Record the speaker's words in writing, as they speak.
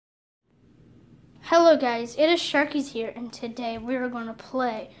Hello guys, it is Sharkies here, and today we are going to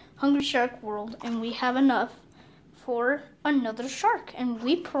play Hungry Shark World, and we have enough for another shark, and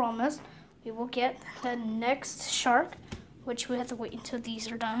we promise we will get the next shark, which we have to wait until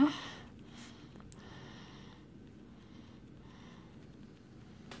these are done.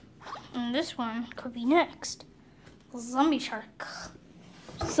 And this one could be next. Zombie shark.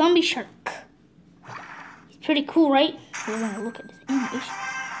 Zombie shark. It's pretty cool, right? We're going to look at this animation.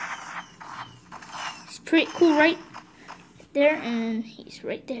 Pretty cool, right? There, and he's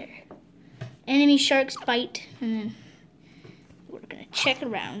right there. Enemy sharks bite, and then we're gonna check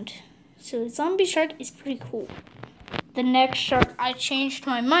around. So zombie shark is pretty cool. The next shark, I changed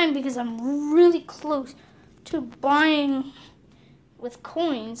my mind because I'm really close to buying with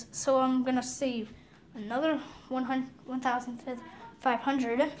coins, so I'm gonna save another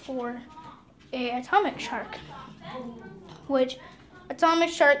 1,500 for a atomic shark, which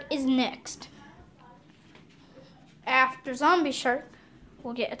atomic shark is next. After zombie shark,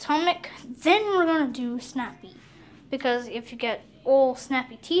 we'll get atomic, then we're gonna do snappy, because if you get all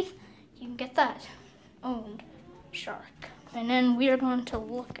snappy teeth, you can get that owned shark. And then we are going to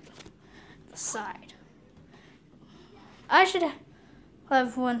look at the side. I should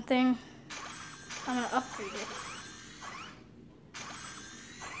have one thing. I'm gonna upgrade it.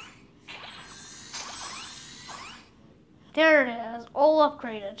 There it is, all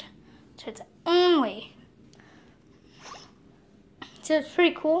upgraded to its own way. So it's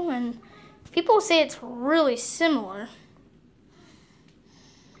pretty cool, and people say it's really similar.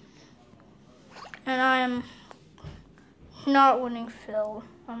 And I'm not winning Phil.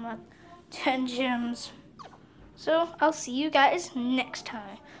 I'm at 10 gems. So I'll see you guys next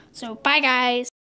time. So bye guys.